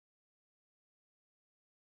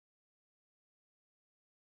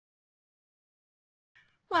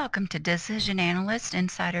Welcome to Decision Analyst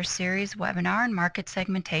Insider Series webinar on market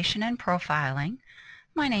segmentation and profiling.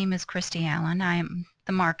 My name is Christy Allen. I am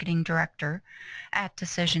the Marketing Director at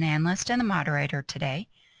Decision Analyst and the moderator today.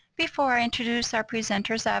 Before I introduce our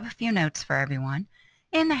presenters, I have a few notes for everyone.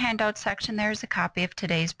 In the handout section, there is a copy of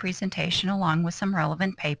today's presentation along with some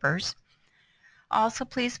relevant papers. Also,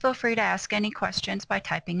 please feel free to ask any questions by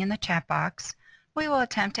typing in the chat box. We will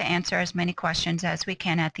attempt to answer as many questions as we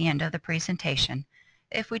can at the end of the presentation.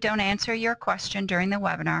 If we don't answer your question during the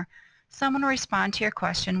webinar, someone will respond to your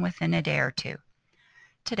question within a day or two.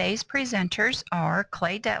 Today's presenters are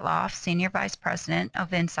Clay Detloff, Senior Vice President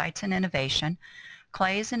of Insights and Innovation.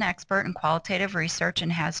 Clay is an expert in qualitative research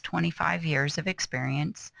and has 25 years of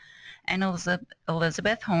experience. And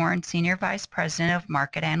Elizabeth Horn, Senior Vice President of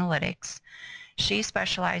Market Analytics. She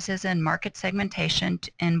specializes in market segmentation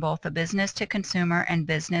in both the business-to-consumer and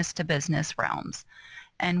business-to-business realms.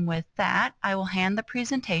 And with that, I will hand the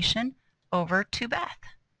presentation over to Beth.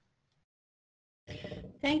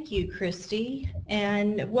 Thank you, Christy,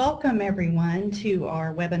 and welcome everyone to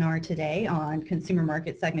our webinar today on consumer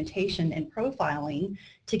market segmentation and profiling.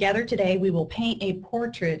 Together today, we will paint a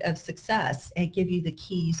portrait of success and give you the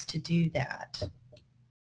keys to do that.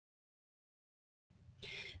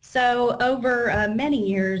 So over many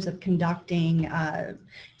years of conducting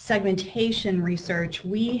segmentation research,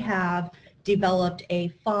 we have developed a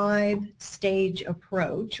 5-stage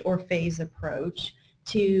approach or phase approach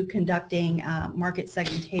to conducting market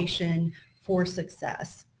segmentation for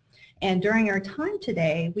success. And during our time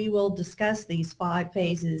today, we will discuss these 5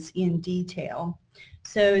 phases in detail.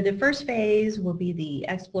 So the first phase will be the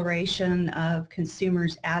exploration of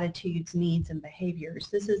consumers' attitudes, needs, and behaviors.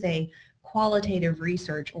 This is a qualitative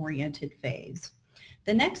research-oriented phase.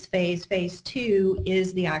 The next phase, phase 2,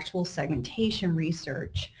 is the actual segmentation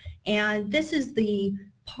research. And this is the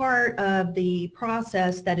part of the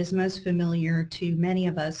process that is most familiar to many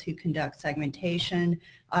of us who conduct segmentation.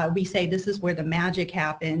 We say this is where the magic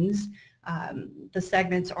happens. The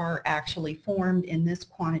segments are actually formed in this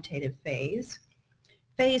quantitative phase.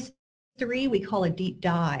 Phase 3 we call a deep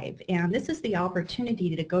dive, and this is the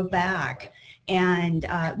opportunity to go back and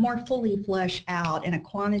more fully flesh out in a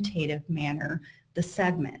quantitative manner the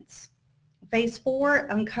segments. Phase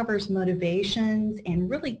 4 uncovers motivations and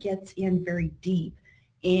really gets in very deep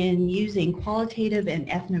in using qualitative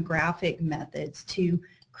and ethnographic methods to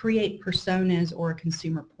create personas or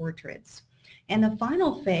consumer portraits. And the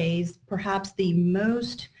final phase, perhaps the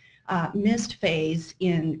most missed phase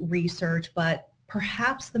in research, but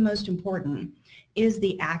perhaps the most important, is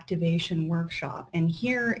the activation workshop. And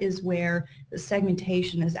here is where the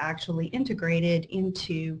segmentation is actually integrated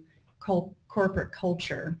into corporate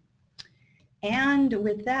culture. And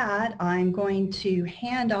with that, I'm going to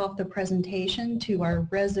hand off the presentation to our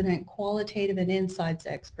resident qualitative and insights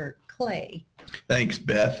expert, Clay. Thanks,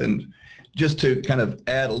 Beth. And just to kind of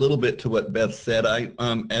add a little bit to what Beth said,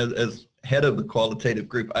 as head of the qualitative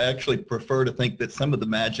group, I actually prefer to think that some of the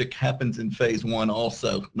magic happens in phase 1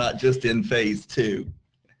 also, not just in phase 2.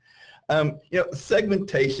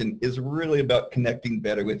 Segmentation is really about connecting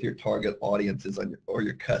better with your target audiences or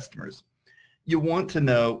your customers. You want to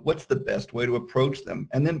know what's the best way to approach them,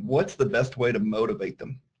 and then what's the best way to motivate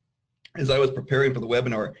them. As I was preparing for the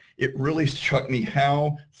webinar, it really struck me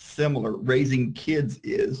how similar raising kids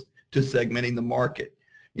is to segmenting the market.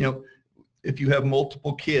 If you have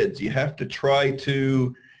multiple kids, you have to try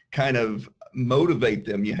to kind of motivate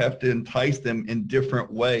them. You have to entice them in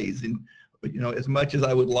different ways. And as much as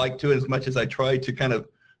I would like to, and as much as I try to kind of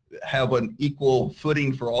have an equal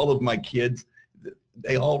footing for all of my kids,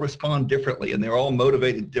 they all respond differently and they're all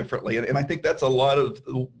motivated differently. And I think that's a lot of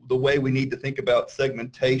the way we need to think about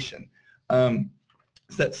segmentation.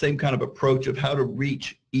 It's that same kind of approach of how to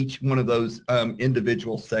reach each one of those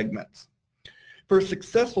individual segments. For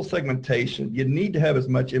successful segmentation, you need to have as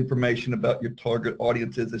much information about your target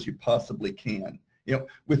audiences as you possibly can.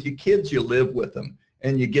 With your kids, you live with them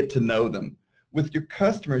and you get to know them. With your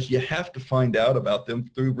customers, you have to find out about them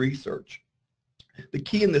through research. The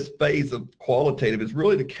key in this phase of qualitative is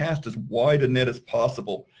really to cast as wide a net as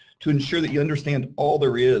possible to ensure that you understand all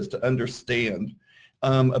there is to understand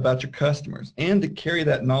about your customers, and to carry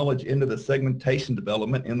that knowledge into the segmentation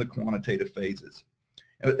development in the quantitative phases.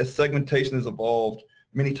 As segmentation has evolved,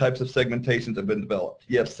 many types of segmentations have been developed.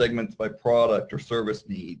 You have segments by product or service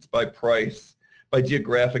needs, by price, by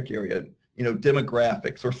geographic area,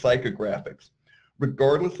 demographics or psychographics.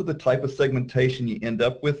 Regardless of the type of segmentation you end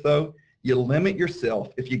up with, though, you limit yourself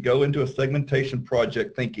if you go into a segmentation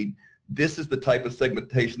project thinking this is the type of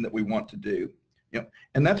segmentation that we want to do.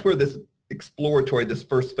 And that's where this exploratory, this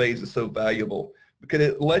first phase is so valuable, because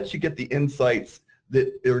it lets you get the insights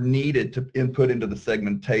that are needed to input into the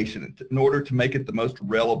segmentation in order to make it the most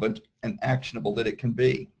relevant and actionable that it can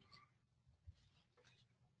be.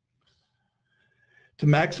 To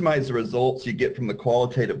maximize the results you get from the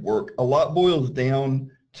qualitative work, a lot boils down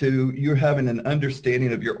to you having an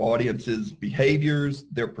understanding of your audience's behaviors,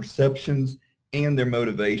 their perceptions, and their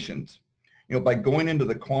motivations. You know, by going into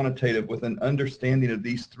the quantitative with an understanding of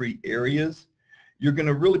these three areas, you're going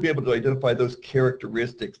to really be able to identify those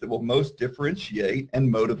characteristics that will most differentiate and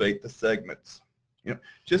motivate the segments. You know,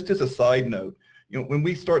 just as a side note, you know, when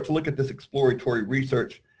we start to look at this exploratory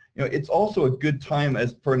research, you know, it's also a good time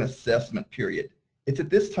for an assessment period. It's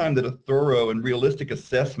at this time that a thorough and realistic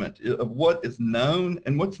assessment of what is known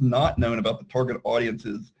and what's not known about the target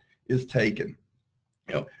audiences is taken.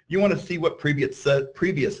 You know, you want to see what previous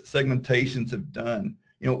segmentations have done,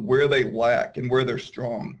 you know, where they lack and where they're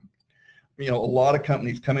strong. You know, a lot of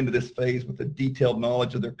companies come into this phase with a detailed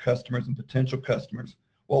knowledge of their customers and potential customers,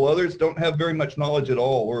 while others don't have very much knowledge at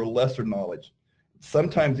all or lesser knowledge.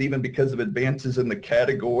 Sometimes even because of advances in the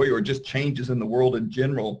category or just changes in the world in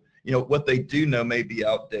general, you know, what they do know may be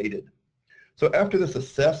outdated. So after this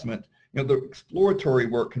assessment, you know, the exploratory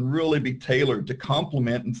work can really be tailored to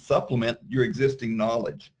complement and supplement your existing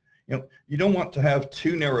knowledge. You know, you don't want to have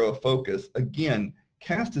too narrow a focus. Again,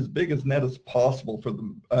 cast as big a net as possible for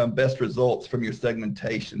the best results from your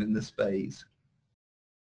segmentation in this phase.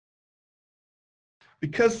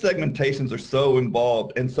 Because segmentations are so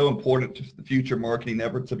involved and so important to the future marketing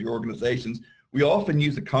efforts of your organizations, we often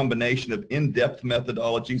use a combination of in-depth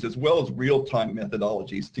methodologies as well as real-time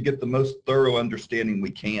methodologies to get the most thorough understanding we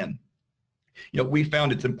can. You know, we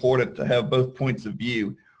found it's important to have both points of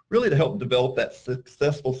view, really to help develop that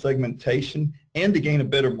successful segmentation and to gain a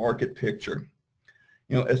better market picture.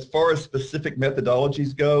 You know, as far as specific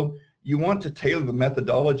methodologies go, you want to tailor the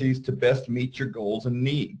methodologies to best meet your goals and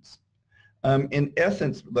needs. In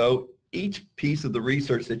essence, though, each piece of the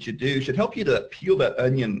research that you do should help you to peel that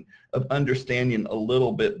onion of understanding a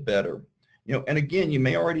little bit better. You know, and again, you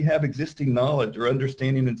may already have existing knowledge or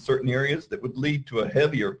understanding in certain areas that would lead to a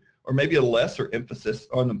heavier or maybe a lesser emphasis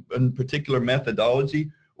on a particular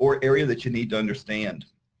methodology or area that you need to understand.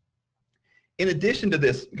 In addition to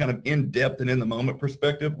this kind of in-depth and in-the-moment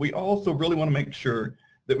perspective, we also really want to make sure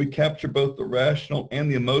that we capture both the rational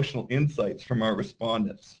and the emotional insights from our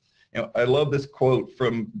respondents. You know, I love this quote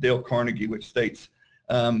from Dale Carnegie, which states,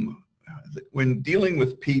 when dealing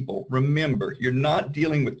with people, remember, you're not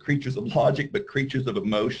dealing with creatures of logic, but creatures of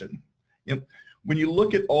emotion. You know, when you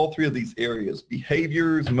look at all three of these areas,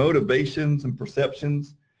 behaviors, motivations, and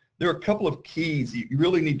perceptions, there are a couple of keys you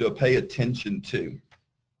really need to pay attention to.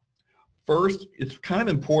 First, it's kind of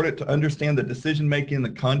important to understand the decision-making in the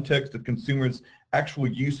context of consumers' actual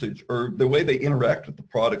usage or the way they interact with the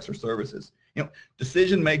products or services. You know,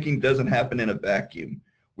 decision-making doesn't happen in a vacuum.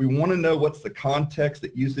 We want to know what's the context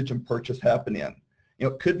that usage and purchase happen in. You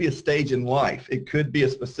know, it could be a stage in life. It could be a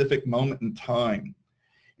specific moment in time.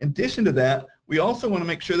 In addition to that, we also want to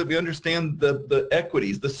make sure that we understand the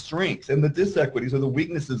equities, the strengths, and the disequities or the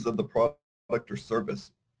weaknesses of the product or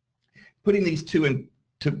service. Putting these two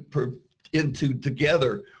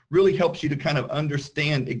together really helps you to kind of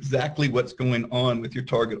understand exactly what's going on with your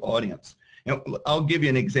target audience. You know, I'll give you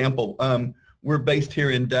an example. We're based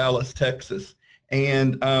here in Dallas, Texas,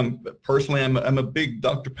 and personally, I'm a big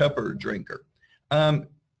Dr. Pepper drinker.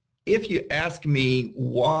 If you ask me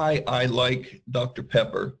why I like Dr.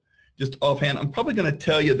 Pepper, just offhand, I'm probably going to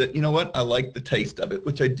tell you that, you know what, I like the taste of it,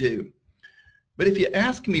 which I do. But if you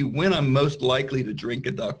ask me when I'm most likely to drink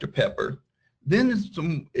a Dr. Pepper, then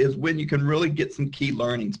is when you can really get some key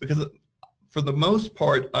learnings, because for the most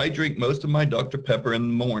part, I drink most of my Dr. Pepper in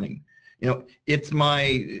the morning. You know, it's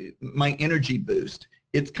my energy boost.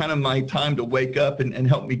 It's kind of my time to wake up and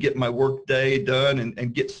help me get my work day done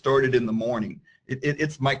and get started in the morning.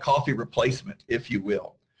 It's my coffee replacement, if you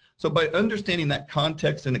will. So by understanding that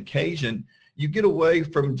context and occasion, you get away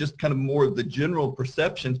from just kind of more of the general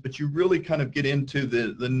perceptions, but you really kind of get into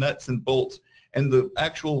the nuts and bolts and the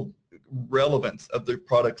actual relevance of their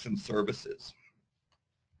products and services.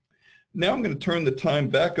 Now I'm going to turn the time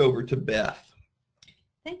back over to Beth.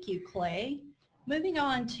 Thank you, Clay. Moving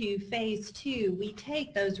on to phase 2, we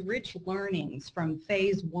take those rich learnings from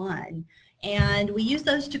phase 1 and we use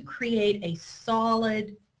those to create a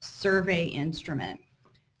solid survey instrument.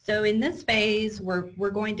 So in this phase, we're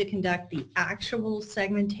going to conduct the actual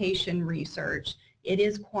segmentation research. It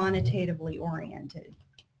is quantitatively oriented.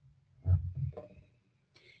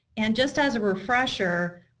 And just as a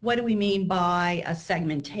refresher, what do we mean by a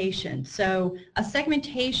segmentation? So a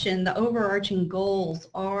segmentation, the overarching goals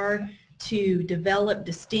are to develop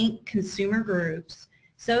distinct consumer groups,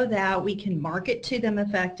 so that we can market to them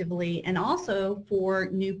effectively and also for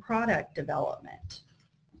new product development.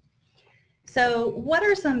 So what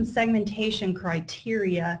are some segmentation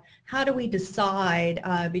criteria? How do we decide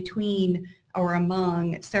between or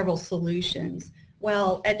among several solutions?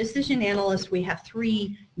 Well, at Decision Analyst, we have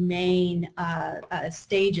three main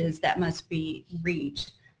stages that must be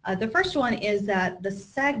reached. The first one is that the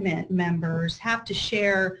segment members have to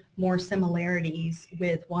share more similarities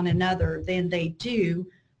with one another than they do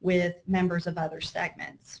with members of other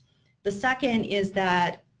segments. The second is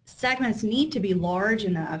that segments need to be large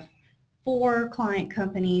enough for client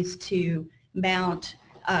companies to mount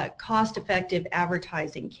cost-effective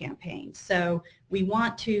advertising campaigns. So we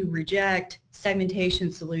want to reject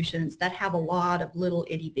segmentation solutions that have a lot of little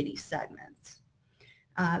itty-bitty segments.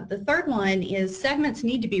 The third one is segments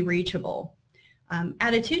need to be reachable.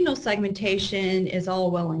 Attitudinal segmentation is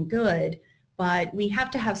all well and good, but we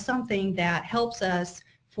have to have something that helps us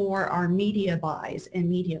for our media buys and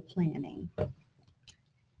media planning.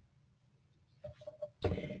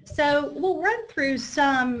 So we'll run through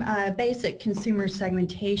some basic consumer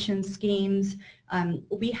segmentation schemes.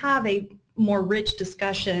 We have a more rich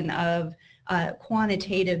discussion of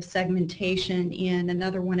quantitative segmentation in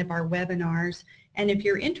another one of our webinars. And if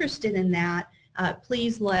you're interested in that,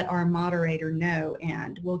 please let our moderator know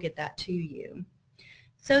and we'll get that to you.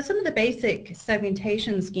 So some of the basic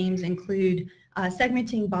segmentation schemes include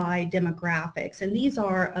segmenting by demographics, and these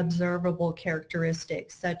are observable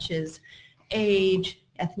characteristics such as age,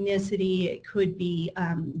 ethnicity, it could be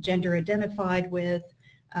gender identified with,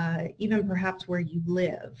 even perhaps where you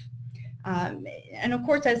live. And of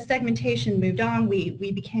course, as segmentation moved on,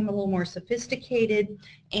 we became a little more sophisticated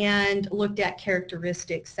and looked at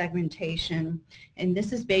characteristic segmentation. And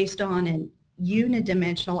this is based on an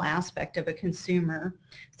unidimensional aspect of a consumer,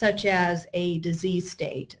 such as a disease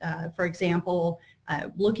state. For example,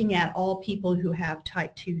 looking at all people who have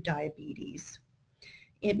type 2 diabetes.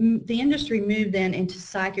 The industry moved then into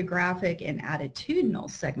psychographic and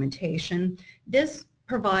attitudinal segmentation. This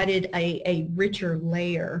provided a richer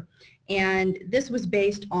layer, and this was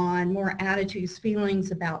based on more attitudes,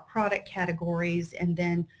 feelings about product categories, and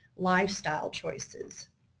then lifestyle choices.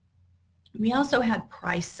 We also had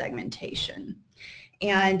price segmentation,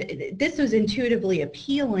 and this was intuitively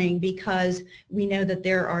appealing because we know that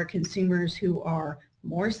there are consumers who are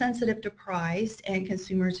more sensitive to price and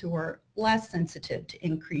consumers who are less sensitive to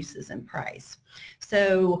increases in price.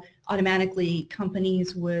 So automatically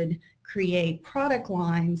companies would create product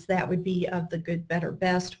lines that would be of the good, better,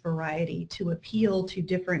 best variety to appeal to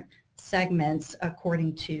different segments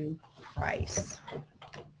according to price.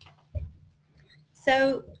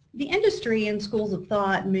 So the industry and schools of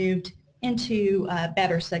thought moved into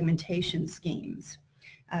better segmentation schemes.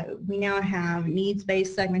 We now have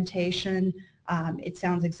needs-based segmentation. It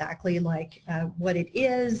sounds exactly like what it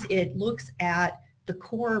is. It looks at the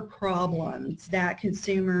core problems that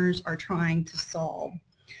consumers are trying to solve.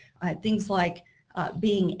 Things like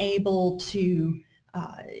being able to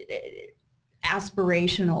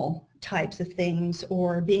aspirational types of things,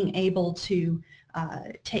 or being able to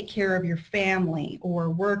take care of your family or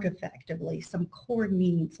work effectively, some core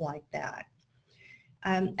needs like that.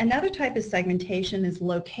 Another type of segmentation is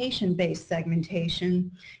location-based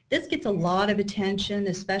segmentation. This gets a lot of attention,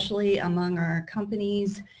 especially among our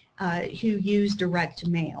companies who use direct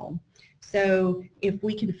mail. So if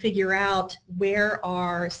we can figure out where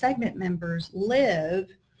our segment members live,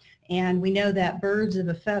 and we know that birds of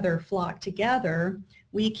a feather flock together,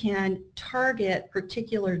 we can target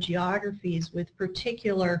particular geographies with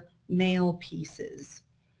particular mail pieces.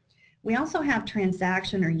 We also have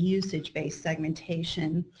transaction or usage-based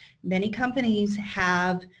segmentation. Many companies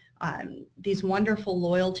have these wonderful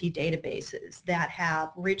loyalty databases that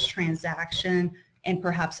have rich transaction and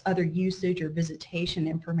perhaps other usage or visitation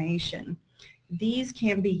information. These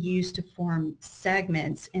can be used to form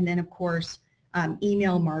segments, and then of course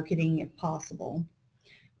email marketing if possible.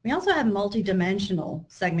 We also have multidimensional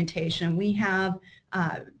segmentation. We have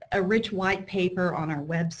a rich white paper on our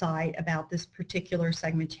website about this particular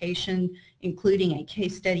segmentation, including a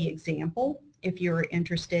case study example if you're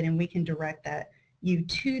interested, and we can direct you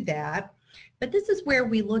to that. But this is where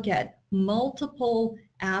we look at multiple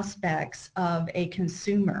aspects of a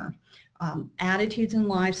consumer. Attitudes and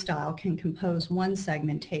lifestyle can compose one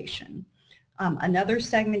segmentation. Another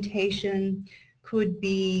segmentation could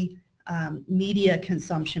be media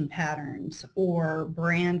consumption patterns or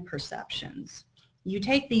brand perceptions. You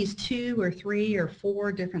take these 2 or 3 or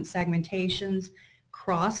 4 different segmentations,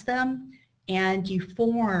 cross them, and you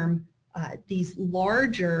form these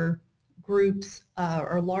larger groups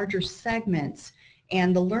or larger segments,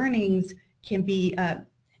 and the learnings can be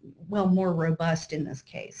well, more robust in this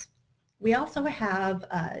case. We also have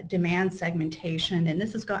demand segmentation, and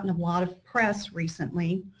this has gotten a lot of press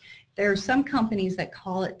recently. There are some companies that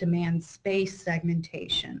call it demand space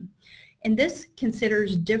segmentation, and this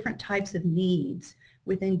considers different types of needs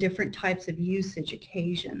within different types of usage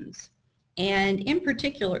occasions. And in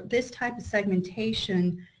particular, this type of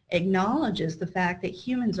segmentation acknowledges the fact that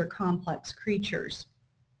humans are complex creatures.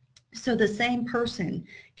 So the same person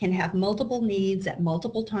can have multiple needs at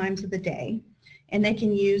multiple times of the day, and they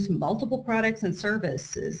can use multiple products and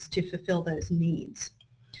services to fulfill those needs.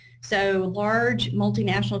 So large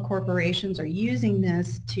multinational corporations are using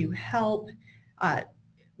this to help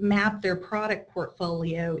map their product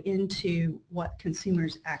portfolio into what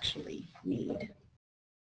consumers actually need.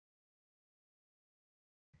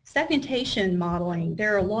 Segmentation modeling,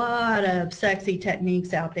 there are a lot of sexy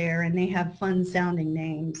techniques out there, and they have fun sounding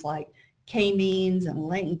names like K-means and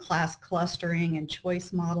latent class clustering and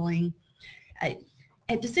choice modeling.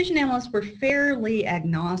 At Decision Analysts, we're fairly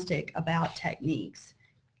agnostic about techniques.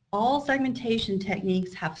 All segmentation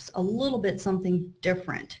techniques have a little bit something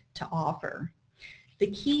different to offer.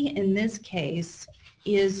 The key in this case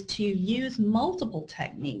is to use multiple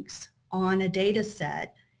techniques on a data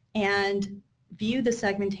set and view the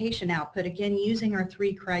segmentation output, again, using our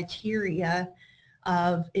 3 criteria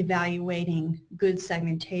of evaluating good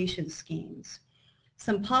segmentation schemes.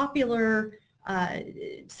 Some popular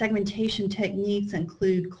segmentation techniques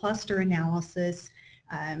include cluster analysis.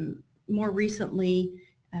 More recently,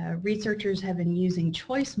 researchers have been using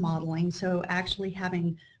choice modeling, so actually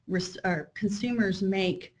having consumers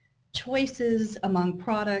make choices among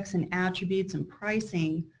products and attributes and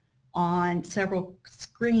pricing on several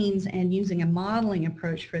screens and using a modeling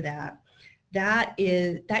approach for that. That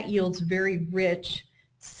yields very rich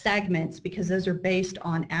segments because those are based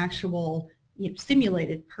on actual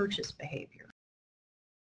simulated purchase behavior.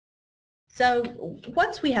 So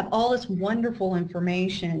once we have all this wonderful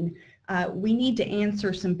information, we need to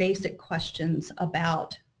answer some basic questions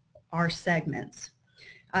about our segments.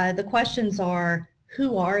 The questions are,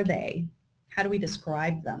 who are they? How do we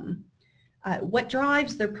describe them? What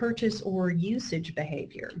drives their purchase or usage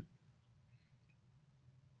behavior?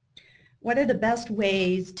 What are the best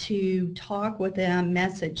ways to talk with them,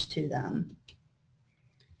 message to them?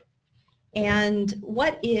 And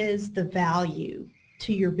what is the value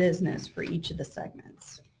to your business for each of the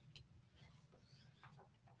segments?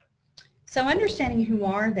 So understanding who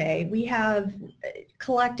are they, we have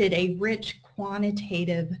collected a rich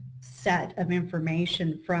quantitative set of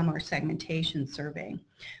information from our segmentation survey.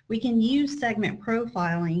 We can use segment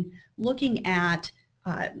profiling looking at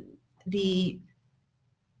the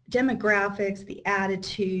demographics, the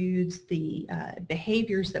attitudes, the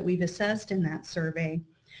behaviors that we've assessed in that survey,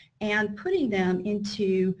 and putting them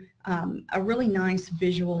into a really nice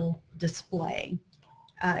visual display.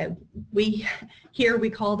 Here we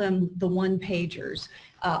call them the one-pagers,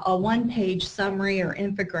 a one-page summary or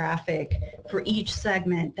infographic for each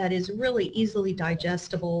segment that is really easily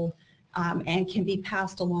digestible and can be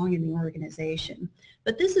passed along in the organization.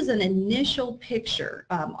 But this is an initial picture,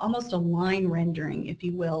 almost a line rendering, if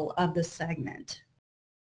you will, of the segment.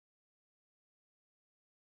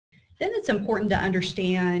 Then it's important to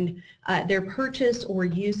understand their purchase or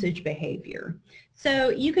usage behavior. So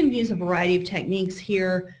you can use a variety of techniques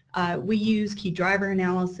here. We use key driver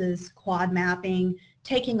analysis, quad mapping,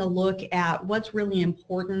 taking a look at what's really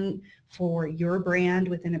important for your brand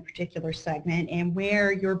within a particular segment and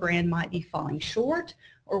where your brand might be falling short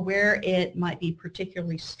or where it might be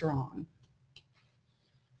particularly strong.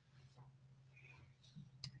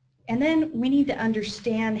 And then we need to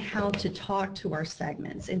understand how to talk to our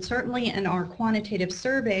segments. And certainly in our quantitative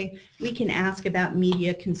survey, we can ask about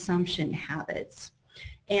media consumption habits.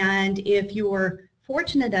 And if you're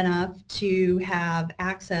fortunate enough to have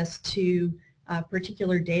access to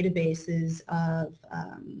particular databases of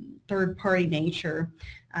third-party nature,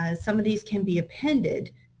 some of these can be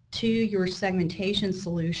appended to your segmentation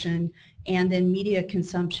solution, and then media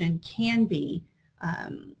consumption can be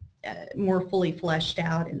more fully fleshed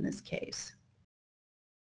out in this case.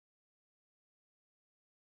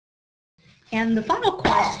 And the final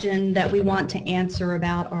question that we want to answer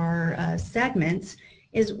about our segments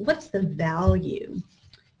is, what's the value?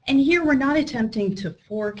 And here we're not attempting to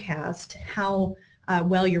forecast how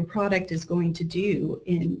well your product is going to do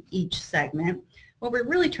in each segment. What we're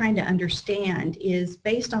really trying to understand is,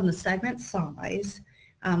 based on the segment size,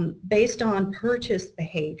 based on purchase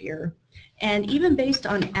behavior, and even based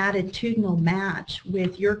on attitudinal match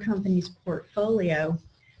with your company's portfolio,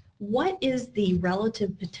 what is the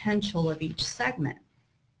relative potential of each segment?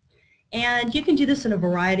 And you can do this in a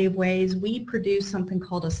variety of ways. We produce something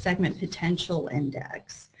called a segment potential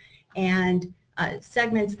index. And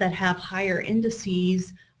segments that have higher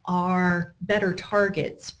indices are better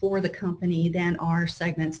targets for the company than are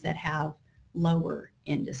segments that have lower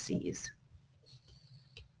indices.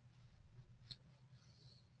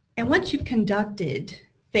 And once you've conducted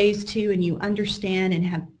phase 2 and you understand and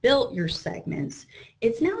have built your segments,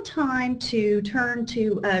 it's now time to turn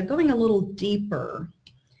to going a little deeper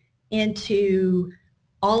into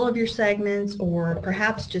all of your segments, or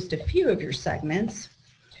perhaps just a few of your segments.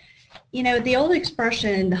 You know, the old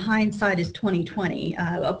expression, hindsight is 20/20,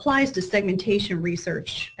 applies to segmentation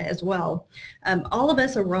research as well. All of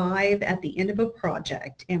us arrive at the end of a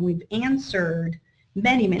project and we've answered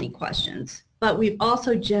many, many questions, but we've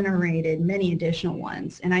also generated many additional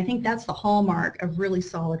ones. And I think that's the hallmark of really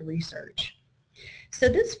solid research. So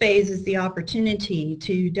this phase is the opportunity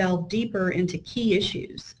to delve deeper into key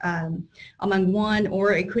issues among one,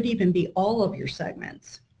 or it could even be all of your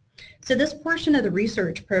segments. So this portion of the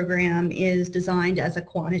research program is designed as a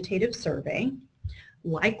quantitative survey.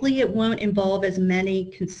 Likely it won't involve as many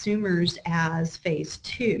consumers as phase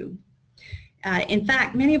 2. In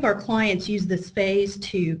fact, many of our clients use this phase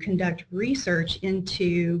to conduct research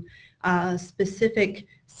into specific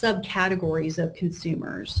subcategories of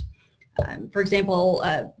consumers. For example,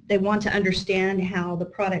 they want to understand how the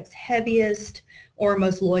product's heaviest or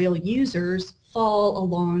most loyal users fall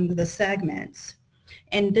along the segments.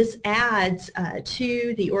 And this adds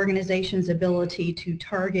to the organization's ability to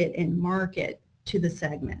target and market to the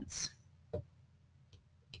segments.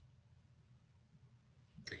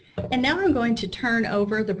 And now I'm going to turn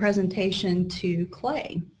over the presentation to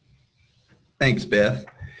Clay. Thanks, Beth.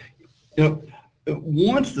 You know,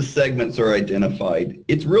 once the segments are identified,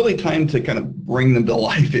 it's really time to kind of bring them to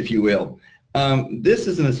life, if you will. This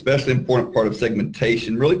is an especially important part of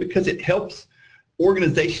segmentation, really, because it helps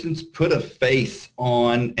organizations put a face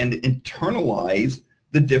on and internalize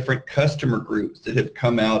the different customer groups that have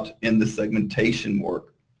come out in the segmentation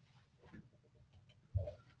work.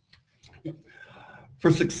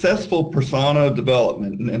 For successful persona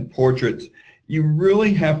development and portraits, you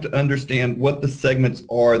really have to understand what the segments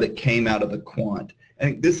are that came out of the quant.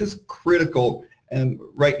 And this is critical, and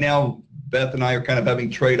right now Beth and I are kind of having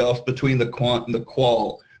trade-offs between the quant and the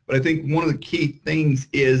qual. But I think one of the key things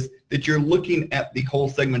is that you're looking at the whole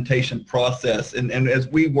segmentation process, and as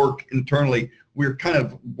we work internally, we're kind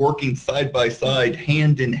of working side by side,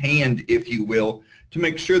 hand in hand, if you will, to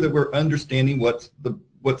make sure that we're understanding what's the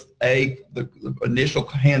initial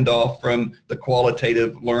handoff from the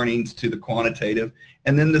qualitative learnings to the quantitative,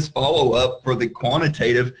 and then this follow-up for the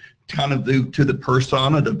quantitative kind of to the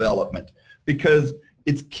persona development, because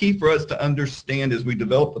it's key for us to understand as we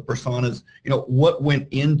develop the personas, you know, what went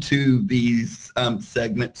into these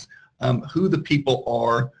segments, who the people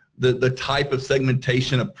are, the type of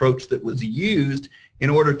segmentation approach that was used in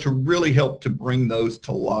order to really help to bring those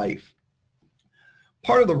to life.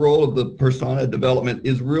 Part of the role of the persona development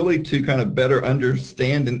is really to kind of better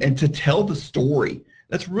understand and to tell the story.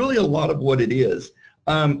 That's really a lot of what it is.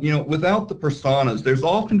 You know, without the personas, there's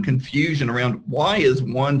often confusion around why is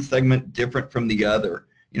one segment different from the other,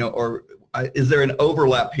 you know, or is there an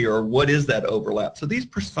overlap here, or what is that overlap? So these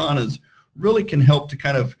personas really can help to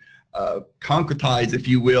kind of concretize, if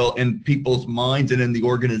you will, in people's minds and in the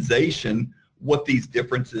organization what these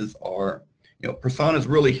differences are. You know, personas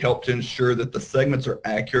really help to ensure that the segments are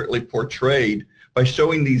accurately portrayed by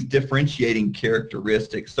showing these differentiating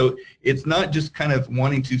characteristics. So it's not just kind of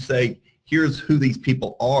wanting to say, here's who these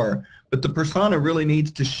people are, but the persona really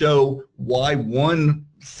needs to show why one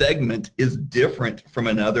segment is different from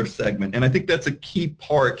another segment. And I think that's a key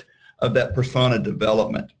part of that persona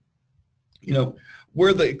development. You know,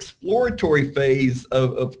 where the exploratory phase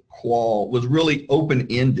of qual was really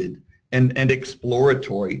open-ended and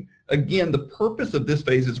exploratory, again, the purpose of this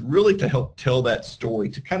phase is really to help tell that story,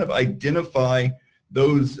 to kind of identify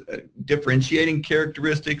those differentiating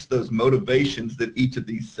characteristics, those motivations that each of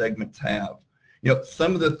these segments have. You know,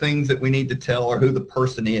 some of the things that we need to tell are who the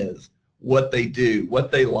person is, what they do, what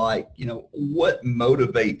they like, you know, what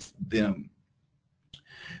motivates them.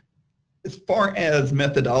 As far as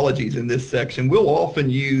methodologies in this section, we'll often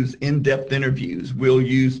use in-depth interviews, we'll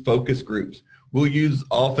use focus groups, we'll use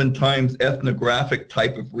oftentimes ethnographic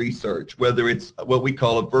type of research, whether it's what we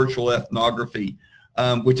call a virtual ethnography,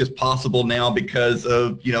 which is possible now because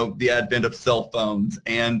of, you know, the advent of cell phones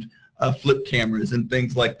and flip cameras and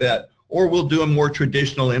things like that. Or we'll do a more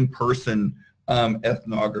traditional in-person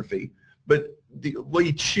ethnography. But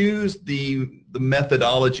we choose the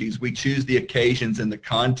methodologies, we choose the occasions and the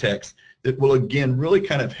context that will, again, really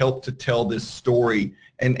kind of help to tell this story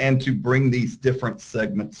and to bring these different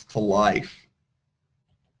segments to life.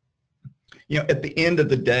 You know, at the end of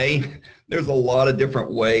the day, there's a lot of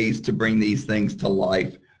different ways to bring these things to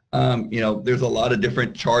life. You know, there's a lot of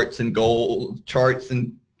different charts and goal charts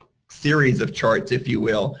and series of charts, if you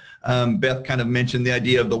will. Beth kind of mentioned the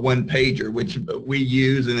idea of the one pager, which we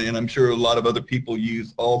use, and I'm sure a lot of other people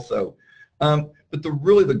use also. But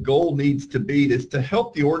really the goal needs to be is to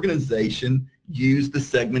help the organization use the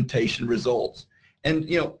segmentation results. And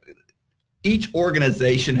you know, each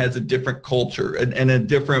organization has a different culture and a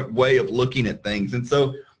different way of looking at things. And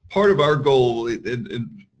so part of our goal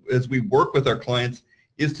as we work with our clients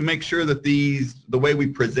is to make sure that the way we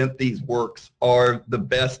present these works are the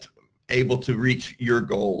best able to reach your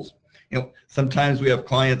goals. You know, sometimes we have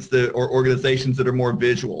clients that or organizations that are more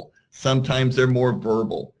visual. Sometimes they're more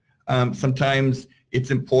verbal. Sometimes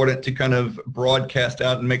it's important to kind of broadcast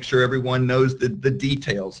out and make sure everyone knows the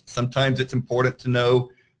details. Sometimes it's important to know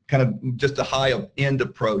kind of just a high-end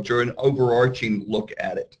approach or an overarching look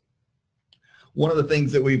at it. One of the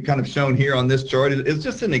things that we've kind of shown here on this chart is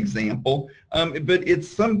just an example, but it's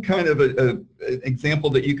some kind of an example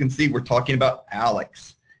that you can see. We're talking about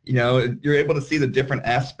Alex. You know, you're able to see the different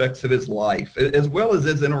aspects of his life as well as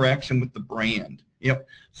his interaction with the brand. You know,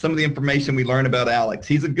 some of the information we learn about Alex: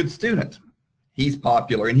 he's a good student, he's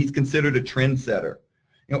popular, and he's considered a trendsetter.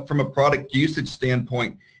 You know, from a product usage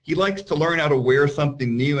standpoint, he likes to learn how to wear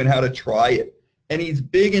something new and how to try it, and he's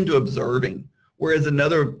big into observing. Whereas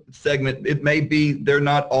another segment, it may be they're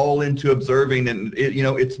not all into observing, and you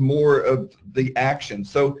know, it's more of the action.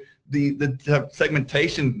 So the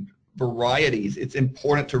segmentation varieties, it's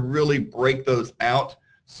important to really break those out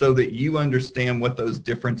so that you understand what those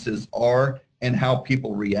differences are and how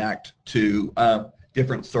people react to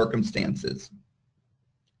different circumstances.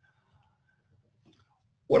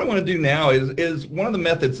 What I want to do now is one of the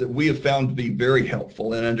methods that we have found to be very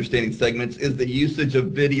helpful in understanding segments is the usage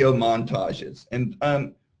of video montages. And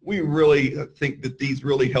we really think that these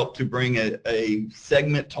really help to bring a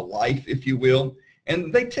segment to life, if you will.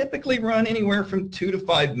 And they typically run anywhere from 2 to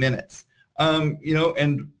 5 minutes. You know,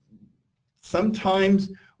 and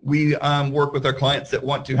sometimes we work with our clients that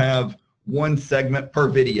want to have one segment per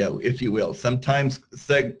video, if you will. Sometimes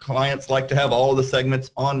clients like to have all of the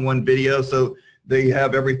segments on one video, so they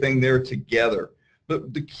have everything there together.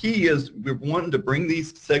 But the key is we're wanting to bring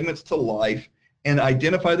these segments to life and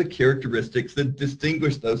identify the characteristics that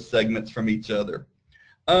distinguish those segments from each other.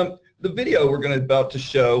 The video we're about to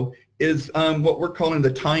show is what we're calling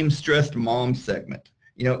the time-stressed mom segment.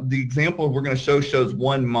 You know, the example we're going to show shows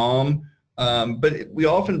one mom, but we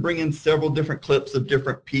often bring in several different clips of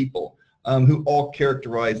different people who all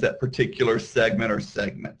characterize that particular segment or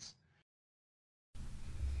segments.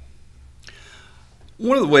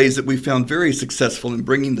 One of the ways that we found very successful in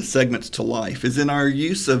bringing the segments to life is in our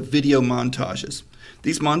use of video montages.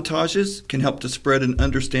 These montages can help to spread an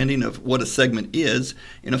understanding of what a segment is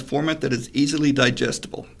in a format that is easily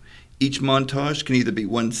digestible. Each montage can either be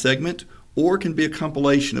one segment or can be a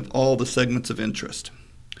compilation of all the segments of interest.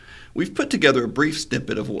 We've put together a brief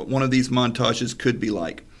snippet of what one of these montages could be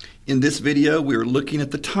like. In this video, we are looking at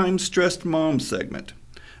the time-stressed mom segment.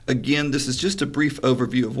 Again, this is just a brief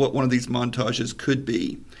overview of what one of these montages could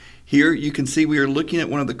be. Here you can see we are looking at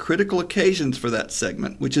one of the critical occasions for that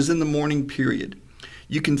segment, which is in the morning period.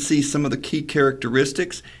 You can see some of the key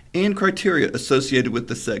characteristics and criteria associated with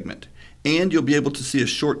the segment, and you'll be able to see a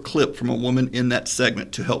short clip from a woman in that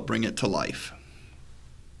segment to help bring it to life.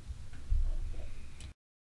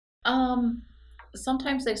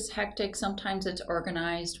 Sometimes it's hectic, sometimes it's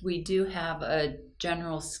organized. We do have a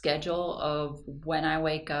general schedule of when I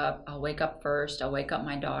wake up. I'll wake up first, I'll wake up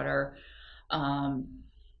my daughter, and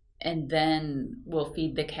then we'll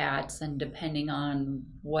feed the cats, and depending on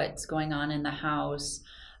what's going on in the house,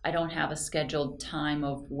 I don't have a scheduled time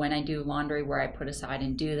of when I do laundry where I put aside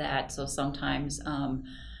and do that. So sometimes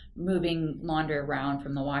moving laundry around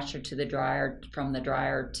from the washer to the dryer, from the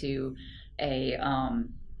dryer to a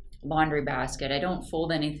laundry basket. I don't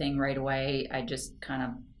fold anything right away. I just kind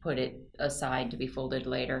of put it aside to be folded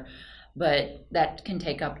later. But that can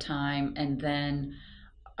take up time. And then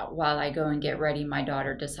while I go and get ready, my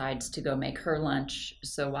daughter decides to go make her lunch.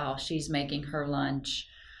 So while she's making her lunch,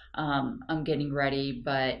 I'm getting ready,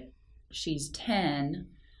 but she's 10.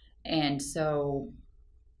 And so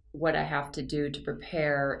what I have to do to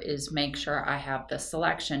prepare is make sure I have the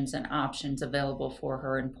selections and options available for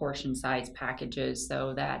her in portion size packages,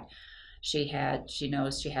 so that she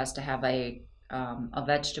knows she has to have a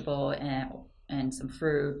vegetable and some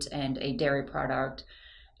fruit and a dairy product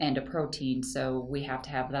and a protein. So we have to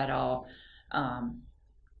have that all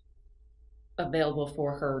available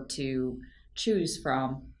for her to choose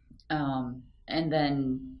from. And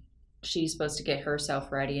then she's supposed to get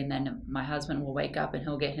herself ready, and then my husband will wake up and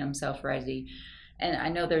he'll get himself ready. And I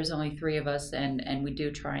know there's only three of us, and we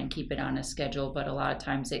do try and keep it on a schedule, but a lot of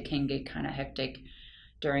times it can get kind of hectic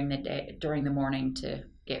during the day, during the morning to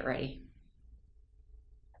get ready.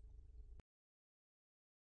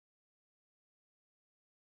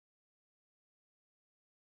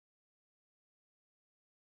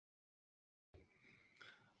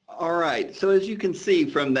 All right, so as you can see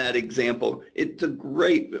from that example, it's a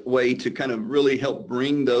great way to kind of really help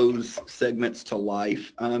bring those segments to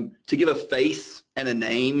life, to give a face and a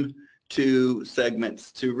name to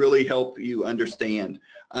segments to really help you understand.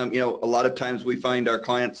 You know, a lot of times we find our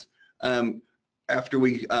clients, after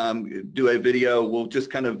we do a video, we'll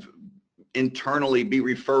just kind of internally be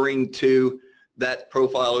referring to that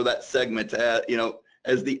profile or that segment, you know,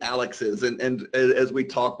 as the Alexes, and as we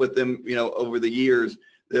talk with them, you know, over the years,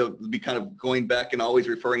 they'll be kind of going back and always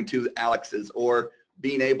referring to Alexes, or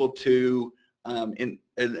being able to, in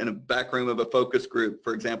a back room of a focus group,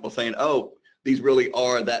 for example, saying, oh, these really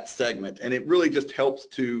are that segment. And it really just helps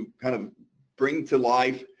to kind of bring to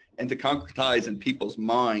life and to concretize in people's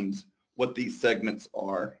minds what these segments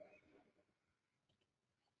are.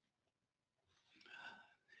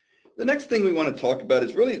 The next thing we want to talk about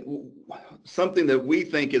is really something that we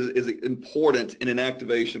think is important in an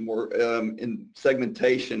activation work, in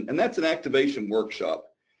segmentation, and that's an activation workshop.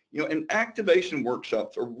 You know, and activation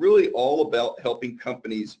workshops are really all about helping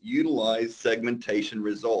companies utilize segmentation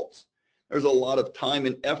results. There's a lot of time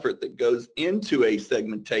and effort that goes into a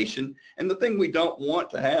segmentation, and the thing we don't want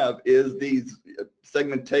to have is these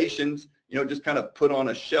segmentations, you know, just kind of put on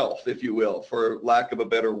a shelf, if you will, for lack of a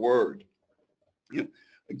better word. You know,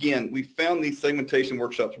 again, we found these segmentation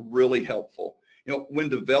workshops really helpful. You know, when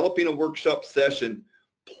developing a workshop session,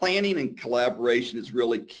 planning and collaboration is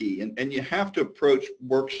really key, and you have to approach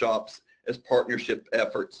workshops as partnership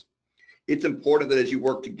efforts. It's important that as you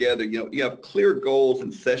work together, you know, you have clear goals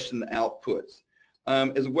and session outputs,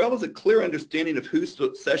 as well as a clear understanding of who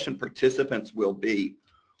session participants will be.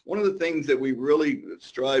 One of the things that we really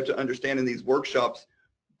strive to understand in these workshops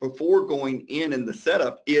before going in the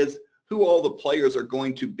setup is who all the players are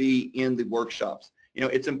going to be in the workshops. You know,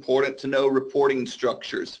 it's important to know reporting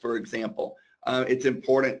structures, for example. It's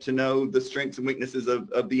important to know the strengths and weaknesses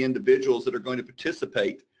of the individuals that are going to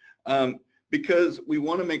participate, because we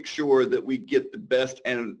want to make sure that we get the best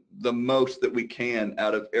and the most that we can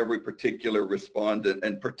out of every particular respondent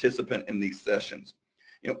and participant in these sessions.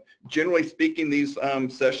 You know, generally speaking, these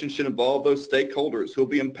sessions should involve those stakeholders who will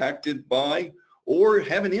be impacted by or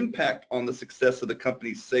have an impact on the success of the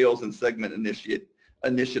company's sales and segment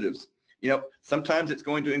initiatives. You know, sometimes it's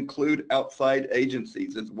going to include outside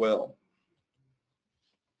agencies as well.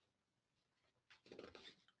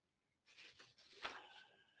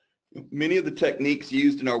 Many of the techniques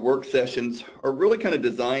used in our work sessions are really kind of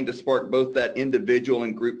designed to spark both that individual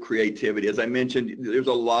and group creativity. As I mentioned, there's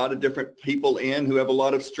a lot of different people in who have a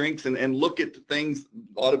lot of strengths and look at things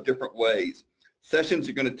a lot of different ways. Sessions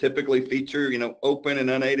are going to typically feature, you know, open and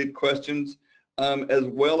unaided questions, as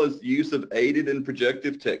well as use of aided and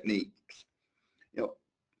projective techniques. You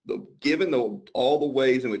know, given all the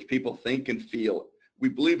ways in which people think and feel, we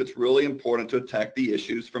believe it's really important to attack the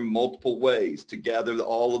issues from multiple ways to gather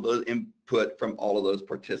all of the input from all of those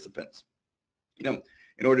participants. You know,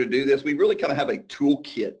 in order to do this, we really kind of have a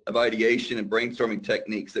toolkit of ideation and brainstorming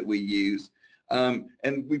techniques that we use.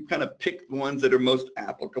 And we've kind of picked ones that are most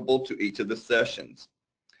applicable to each of the sessions.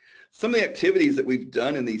 Some of the activities that we've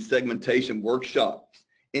done in these segmentation workshops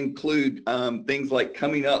include things like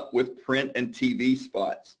coming up with print and TV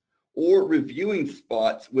spots, or reviewing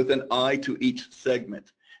spots with an eye to each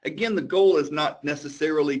segment. Again, the goal is not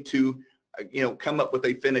necessarily to, you know, come up with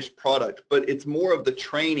a finished product, but it's more of the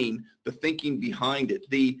training, the thinking behind it,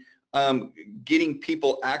 the getting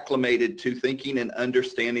people acclimated to thinking and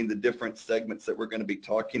understanding the different segments that we're going to be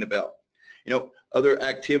talking about. You know, other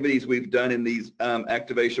activities we've done in these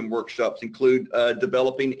activation workshops include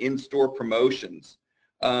developing in-store promotions,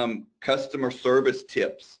 customer service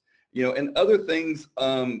tips, you know, and other things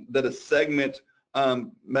that a segment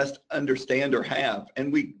must understand or have.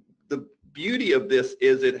 And the beauty of this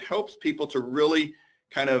is it helps people to really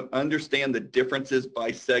kind of understand the differences by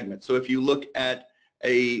segment. So if you look at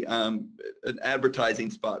an advertising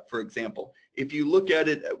spot, for example, if you look at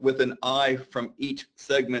it with an eye from each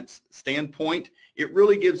segment's standpoint, it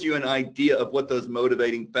really gives you an idea of what those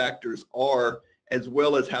motivating factors are, as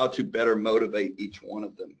well as how to better motivate each one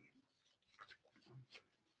of them.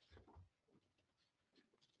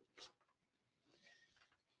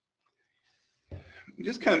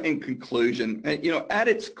 Just kind of in conclusion, at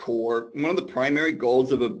its core, one of the primary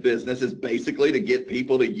goals of a business is basically to get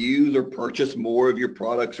people to use or purchase more of your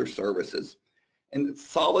products or services. And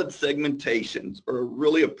solid segmentations are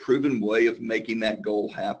really a proven way of making that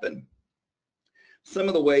goal happen. Some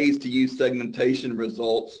of the ways to use segmentation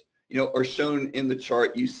results, are shown in the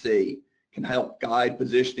chart you see. Can help guide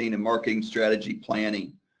positioning and marketing strategy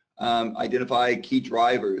planning, identify key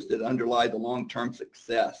drivers that underlie the long-term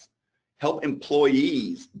success, help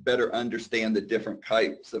employees better understand the different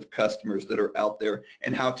types of customers that are out there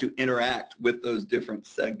and how to interact with those different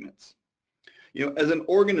segments. As an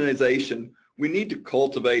organization, we need to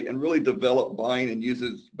cultivate and really develop buying and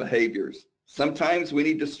users behaviors. Sometimes we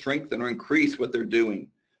need to strengthen or increase what they're doing.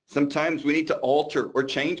 Sometimes we need to alter or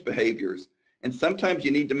change behaviors. And sometimes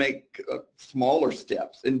you need to make smaller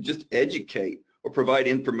steps and just educate or provide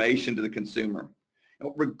information to the consumer.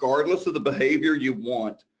 Regardless of the behavior you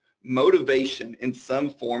want, motivation in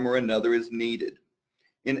some form or another is needed.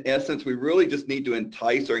 In essence, we really just need to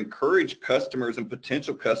entice or encourage customers and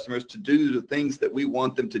potential customers to do the things that we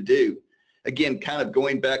want them to do. Again, kind of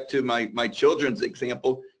going back to my children's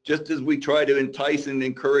example, just as we try to entice and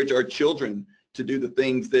encourage our children to do the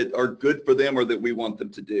things that are good for them or that we want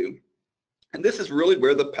them to do. And this is really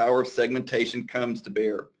where the power of segmentation comes to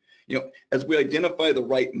bear. As we identify the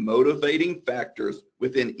right motivating factors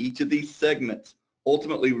within each of these segments,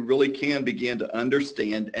 ultimately we really can begin to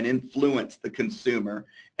understand and influence the consumer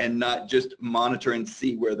and not just monitor and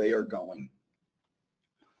see where they are going.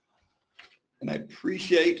 And I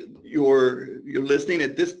appreciate your listening.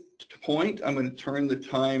 At this point, I'm going to turn the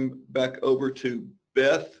time back over to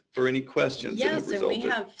Beth for any questions. Yes, and we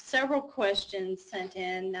have several questions sent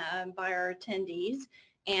in by our attendees,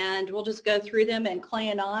 and we'll just go through them, and Clay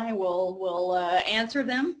and I will answer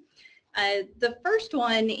them. The first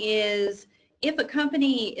one is, if a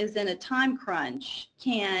company is in a time crunch,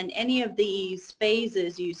 can any of these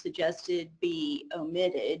phases you suggested be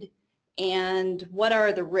omitted? And what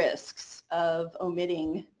are the risks of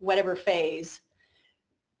omitting whatever phase?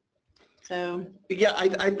 So yeah,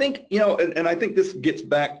 I think, and I think this gets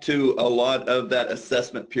back to a lot of that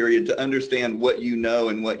assessment period to understand what you know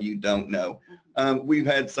and what you don't know. We've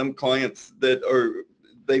had some clients that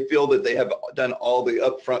they feel that they have done all the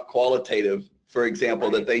upfront qualitative, for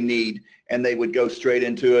example, that they need, and they would go straight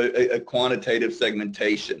into a quantitative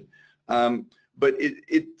segmentation. But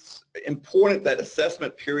it's important, that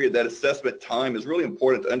assessment period, that assessment time is really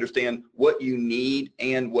important to understand what you need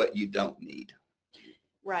and what you don't need.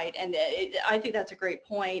 Right, and I think that's a great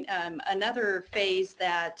point. Another phase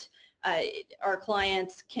that our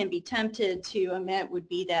clients can be tempted to omit would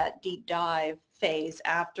be that deep dive phase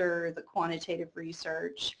after the quantitative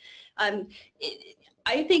research.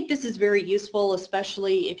 I think this is very useful,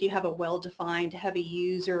 especially if you have a well-defined heavy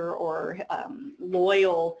user or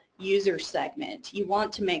loyal user segment. You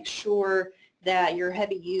want to make sure that your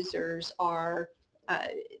heavy users are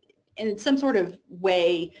in some sort of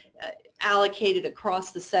way allocated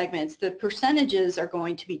across the segments. The percentages are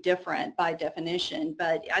going to be different by definition,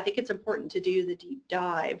 but I think it's important to do the deep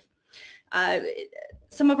dive.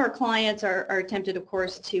 Some of our clients are tempted, of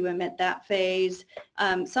course, to omit that phase.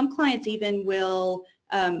 Some clients even will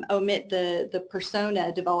omit the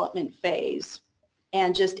persona development phase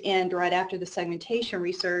and just end right after the segmentation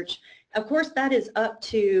research. Of course, that is up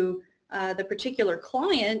to the particular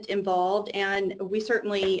client involved, and we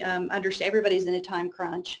certainly understand everybody's in a time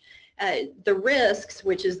crunch. The risks,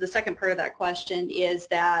 which is the second part of that question, is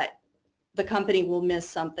that the company will miss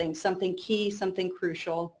something key, something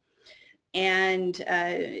crucial. And,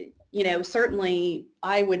 certainly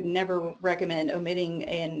I would never recommend omitting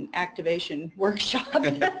an activation workshop.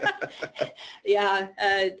 Yeah,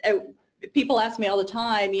 people ask me all the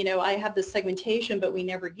time, I have this segmentation, but we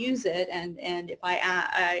never use it. And if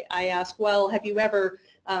I ask, well, have you ever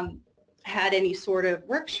had any sort of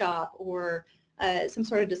workshop or some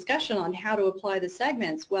sort of discussion on how to apply the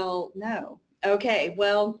segments? Well, no. Okay,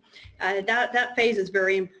 well, that phase is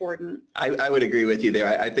very important. I would agree with you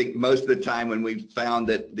there. I think most of the time when we've found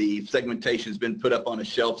that the segmentation has been put up on a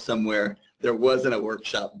shelf somewhere, there wasn't a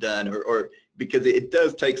workshop done, or because it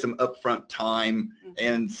does take some upfront time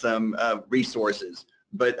and some resources.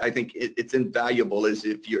 But I think it's invaluable as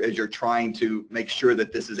you're trying to make sure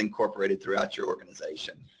that this is incorporated throughout your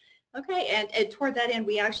organization. Okay, and toward that end,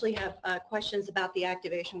 we actually have questions about the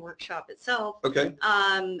activation workshop itself. Okay.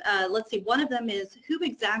 Let's see, one of them is, who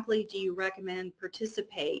exactly do you recommend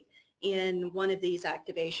participate in one of these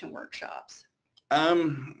activation workshops?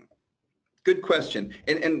 Good question.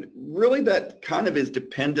 And really that kind of is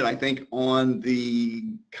dependent, I think, on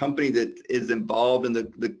the company that is involved and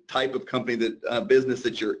the type of company that business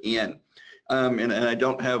that you're in. and I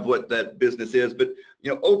don't have what that business is, but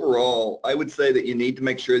overall, I would say that you need to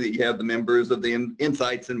make sure that you have the members of the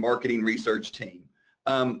insights and marketing research team.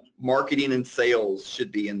 Marketing and sales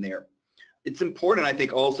should be in there. It's important, I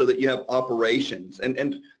think, also that you have operations,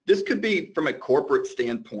 and this could be from a corporate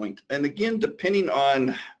standpoint. And again, depending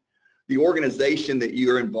on the organization that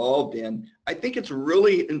you're involved in, I think it's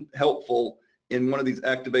really helpful in one of these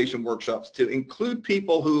activation workshops to include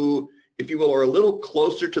people who, if you will, are a little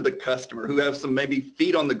closer to the customer, who have some maybe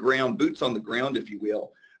feet on the ground, boots on the ground, if you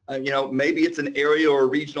will. Maybe it's an area or a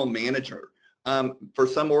regional manager. For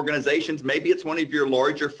some organizations, maybe it's one of your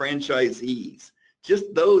larger franchisees.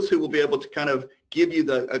 Just those who will be able to kind of give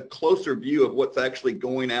you a closer view of what's actually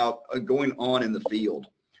going on in the field.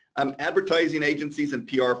 Advertising agencies and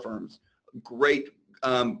PR firms, great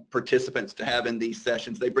participants to have in these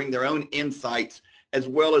sessions. They bring their own insights, as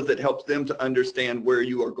well as it helps them to understand where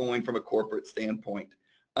you are going from a corporate standpoint.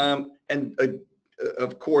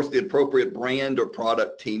 Of course, the appropriate brand or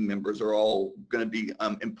product team members are all going to be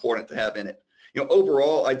important to have in it.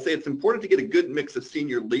 Overall, I'd say it's important to get a good mix of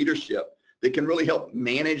senior leadership that can really help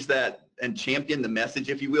manage that and champion the message,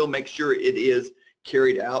 if you will, make sure it is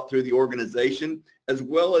carried out through the organization, as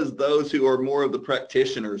well as those who are more of the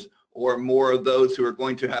practitioners or more of those who are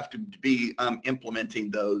going to have to be implementing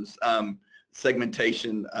those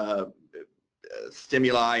segmentation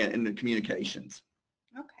stimuli and the communications.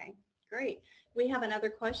 Okay, great. We have another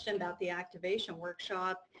question about the activation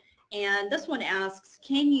workshop, and this one asks,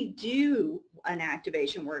 can you do an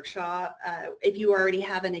activation workshop if you already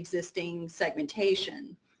have an existing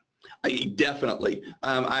segmentation? Definitely.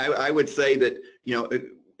 I would say that,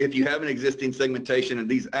 if you have an existing segmentation, and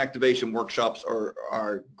these activation workshops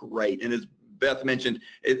are great. And as Beth mentioned,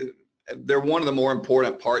 they're one of the more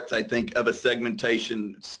important parts, I think, of a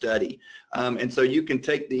segmentation study. And so you can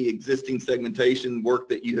take the existing segmentation work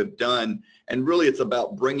that you have done, and really it's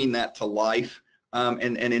about bringing that to life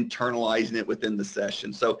and internalizing it within the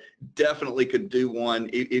session. So definitely could do one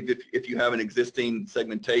if you have an existing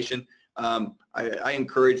segmentation. I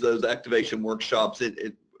encourage those activation workshops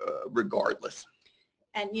regardless.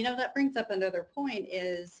 And that brings up another point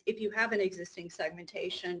is if you have an existing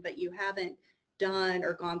segmentation, but you haven't done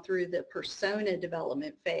or gone through the persona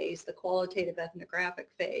development phase, the qualitative ethnographic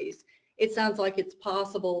phase, it sounds like it's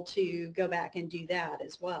possible to go back and do that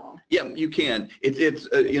as well. Yeah, you can.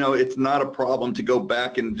 It's not a problem to go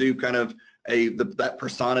back and do kind of that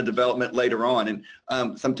persona development later on.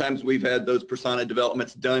 And sometimes we've had those persona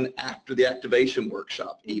developments done after the activation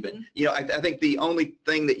workshop even. Mm-hmm. I think the only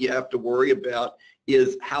thing that you have to worry about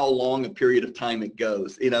is how long a period of time it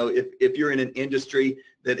goes. If you're in an industry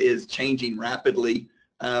that is changing rapidly,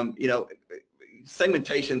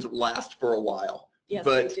 segmentations last for a while. Yes,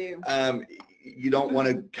 but they do. You don't want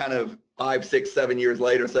to kind of 5, 6, 7 years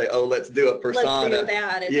later say, oh, let's do a persona. Let's do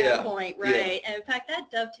that at that point, right? Yeah. And in fact, that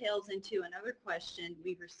dovetails into another question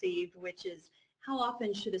we received, which is how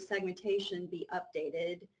often should a segmentation be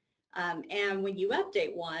updated? And when you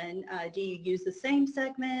update one, do you use the same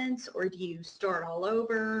segments or do you start all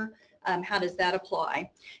over? How does that apply?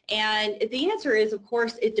 And the answer is, of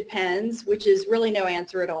course, it depends, which is really no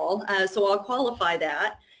answer at all. So I'll qualify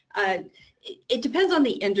that. It depends on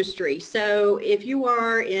the industry. So if you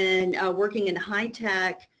are working in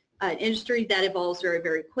high-tech industry that evolves very,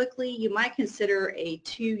 very quickly, you might consider a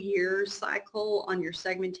 2-year cycle on your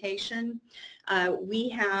segmentation. We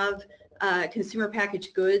have consumer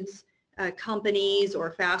packaged goods companies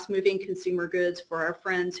or fast-moving consumer goods for our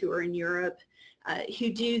friends who are in Europe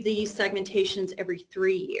who do these segmentations every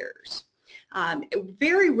 3 years.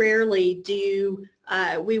 Very rarely do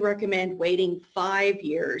we recommend waiting 5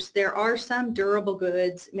 years. There are some durable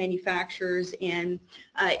goods manufacturers in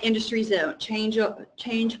industries that don't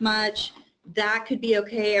change much. That could be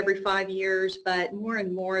okay every 5 years, but more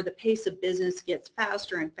and more the pace of business gets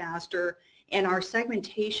faster and faster, and our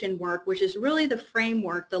segmentation work, which is really the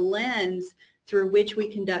framework, the lens through which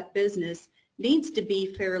we conduct business, needs to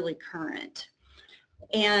be fairly current.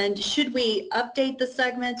 And should we update the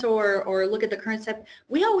segments or look at the current segment?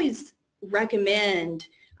 We always recommend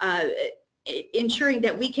ensuring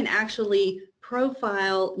that we can actually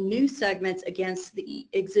profile new segments against the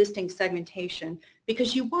existing segmentation,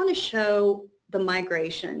 because you want to show the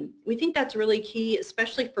migration. We think that's really key,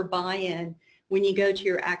 especially for buy-in when you go to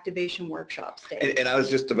your activation workshop stage. And I was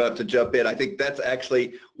just about to jump in. I think that's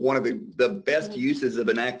actually one of the best uses of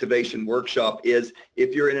an activation workshop is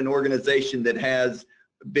if you're in an organization that has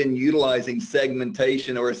been utilizing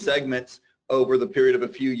segmentation or segments over the period of a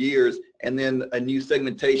few years, and then a new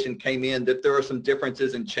segmentation came in, that there are some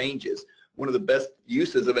differences and changes. one of the best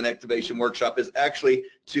uses of an activation workshop is actually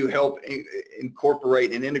to help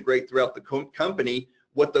incorporate and integrate throughout the company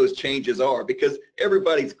what those changes are, because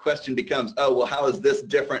everybody's question becomes, oh, well, how is this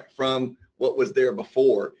different from what was there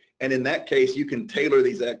before? And in that case, you can tailor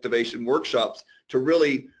these activation workshops to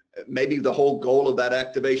really, maybe the whole goal of that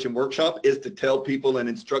activation workshop is to tell people and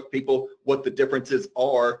instruct people what the differences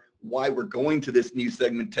are, why we're going to this new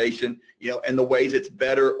segmentation, and the ways it's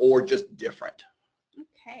better or just different.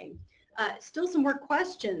 Okay. Still some more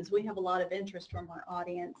questions. We have a lot of interest from our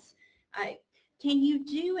audience. Can you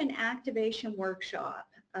do an activation workshop?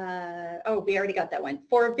 Oh, we already got that one.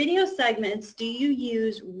 For video segments, do you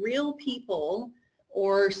use real people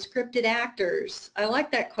or scripted actors? I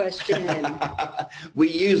like that question. We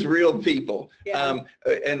use real people. Yeah.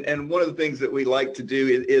 And one of the things that we like to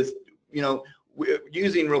do is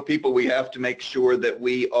using real people, we have to make sure that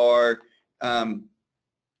we are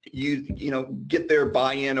get their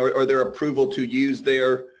buy-in or their approval to use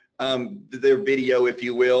their video, if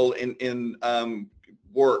you will, in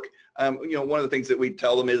work. One of the things that we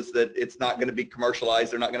tell them is that it's not going to be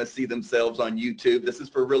commercialized. They're not going to see themselves on YouTube. This is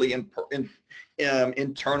for really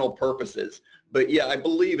internal purposes. But yeah, I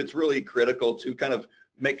believe it's really critical to kind of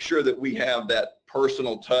make sure that we have that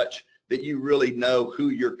personal touch, that you really know who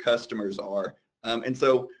your customers are. And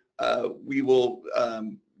so we will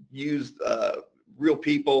use real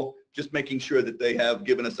people, just making sure that they have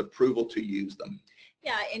given us approval to use them.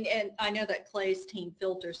 Yeah, and I know that Clay's team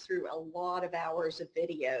filters through a lot of hours of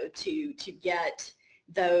video to get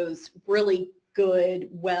those really good,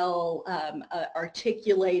 well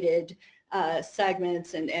articulated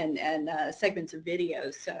segments and segments of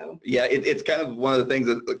videos. So yeah, it's kind of one of the things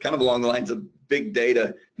that kind of along the lines of big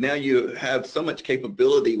data. Now you have so much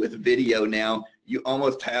capability with video. Now you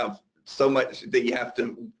almost have so much that you have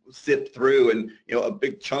to sift through, and a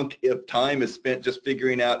big chunk of time is spent just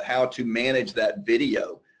figuring out how to manage that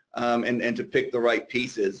video and to pick the right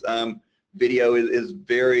pieces. Video is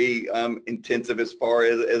very intensive as far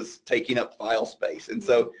as taking up file space, and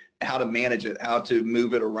so how to manage it, how to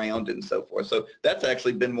move it around and so forth. So that's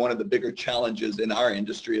actually been one of the bigger challenges in our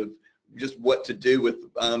industry, of just what to do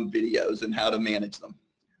with videos and how to manage them.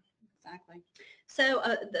 Exactly. So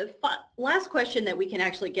the last question that we can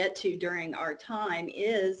actually get to during our time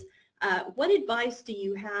is, what advice do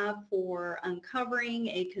you have for uncovering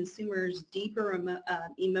a consumer's deeper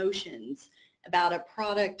emotions about a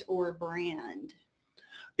product or brand?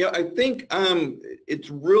 Yeah, I think it's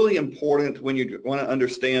really important when you want to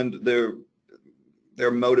understand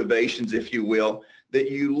their motivations, if you will,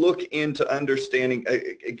 that you look into understanding.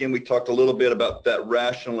 Again, we talked a little bit about that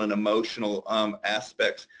rational and emotional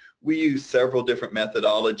aspects. We use several different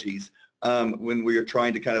methodologies when we are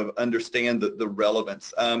trying to kind of understand the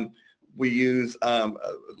relevance. We use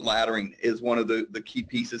laddering is one of the key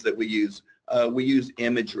pieces that we use. We use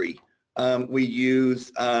imagery. We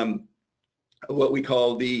use what we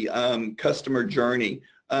call the customer journey,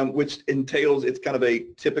 which entails, it's kind of a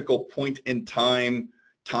typical point in time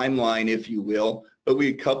timeline, if you will, but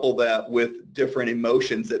we couple that with different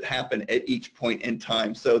emotions that happen at each point in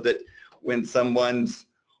time, so that when someone's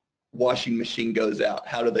washing machine goes out,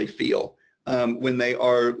 how do they feel? When they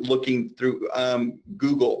are looking through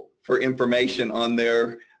Google for information on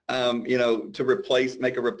their, to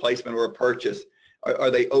make a replacement or a purchase,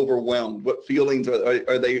 are they overwhelmed? What feelings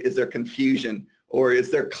are they? Is there confusion, or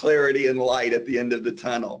is there clarity and light at the end of the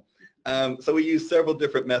tunnel? So we use several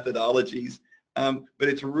different methodologies, but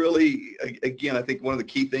it's really, again, I think one of the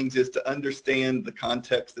key things is to understand the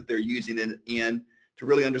context that they're using it in, to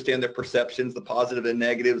really understand their perceptions, the positive and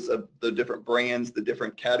negatives of the different brands, the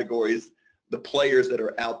different categories, the players that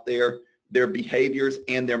are out there, their behaviors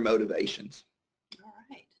and their motivations. All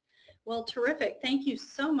right. Well, terrific. Thank you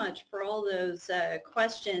so much for all those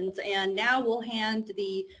questions. And now we'll hand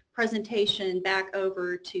the presentation back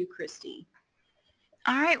over to Christy.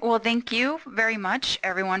 All right, well, thank you very much,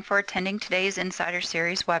 everyone, for attending today's Insider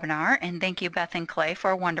Series webinar, and thank you, Beth and Clay, for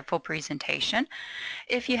a wonderful presentation.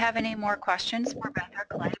 If you have any more questions for Beth or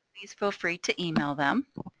Clay, please feel free to email them.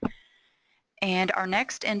 And our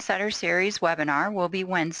next Insider Series webinar will be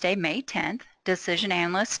Wednesday, May 10th. Decision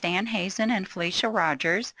analysts Stan Hazen and Felicia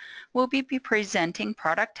Rogers will be presenting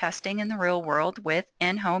product testing in the real world with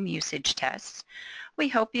in-home usage tests. We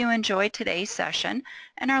hope you enjoyed today's session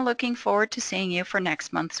and are looking forward to seeing you for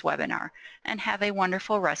next month's webinar. And have a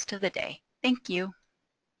wonderful rest of the day. Thank you.